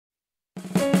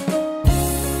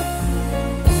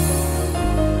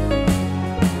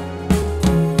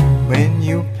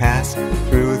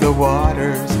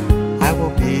waters, I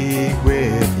will be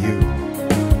with you.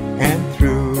 And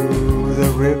through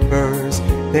the rivers,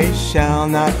 they shall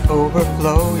not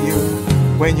overflow you.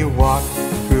 When you walk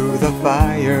through the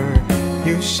fire,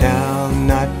 you shall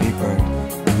not be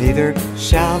burned, neither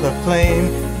shall the flame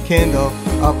kindle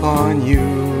upon you.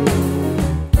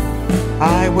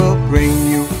 I will bring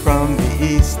you from the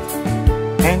east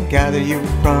and gather you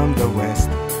from the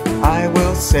west. I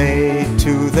will say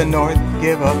to the north,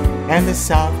 give up, and the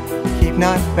south, keep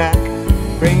not back.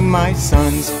 Bring my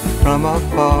sons from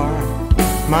afar,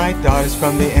 my daughters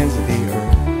from the ends of the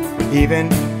earth,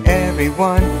 even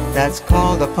everyone that's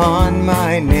called upon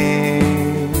my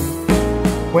name.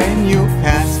 When you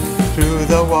pass through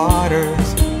the waters,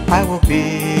 I will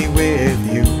be with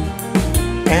you.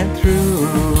 And through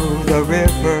the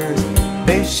rivers,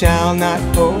 they shall not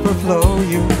overflow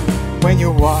you. When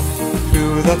you walk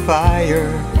through the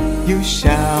fire, you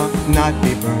shall not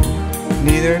be burned,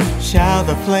 neither shall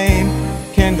the flame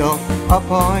kindle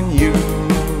upon you.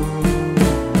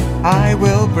 I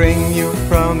will bring you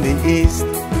from the east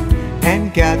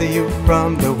and gather you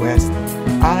from the west.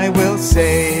 I will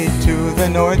say to the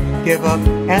north, give up,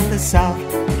 and the south,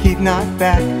 keep not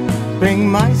back. Bring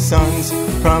my sons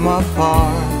from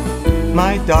afar,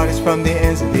 my daughters from the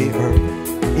ends of the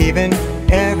earth, even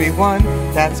everyone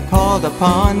that's called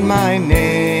upon my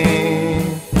name.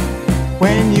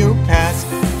 When you pass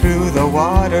through the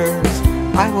waters,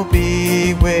 I will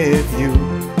be with you.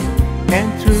 And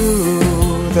through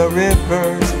the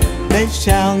rivers, they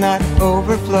shall not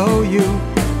overflow you.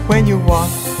 When you walk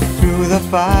through the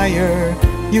fire,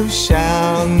 you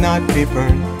shall not be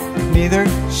burned, neither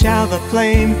shall the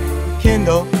flame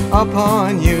kindle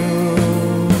upon you.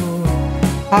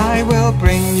 I will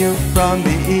bring you from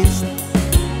the east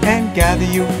and gather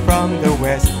you from the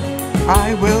west.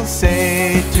 I will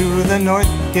say to the north,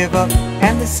 give up,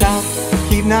 and the south,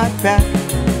 keep not back.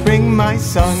 Bring my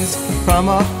sons from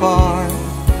afar,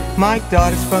 my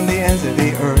daughters from the ends of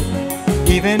the earth,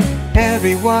 even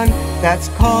everyone that's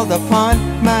called upon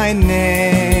my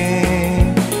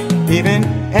name. Even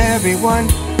everyone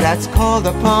that's called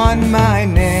upon my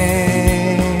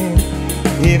name.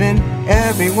 Even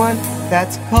everyone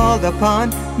that's called upon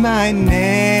my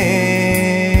name.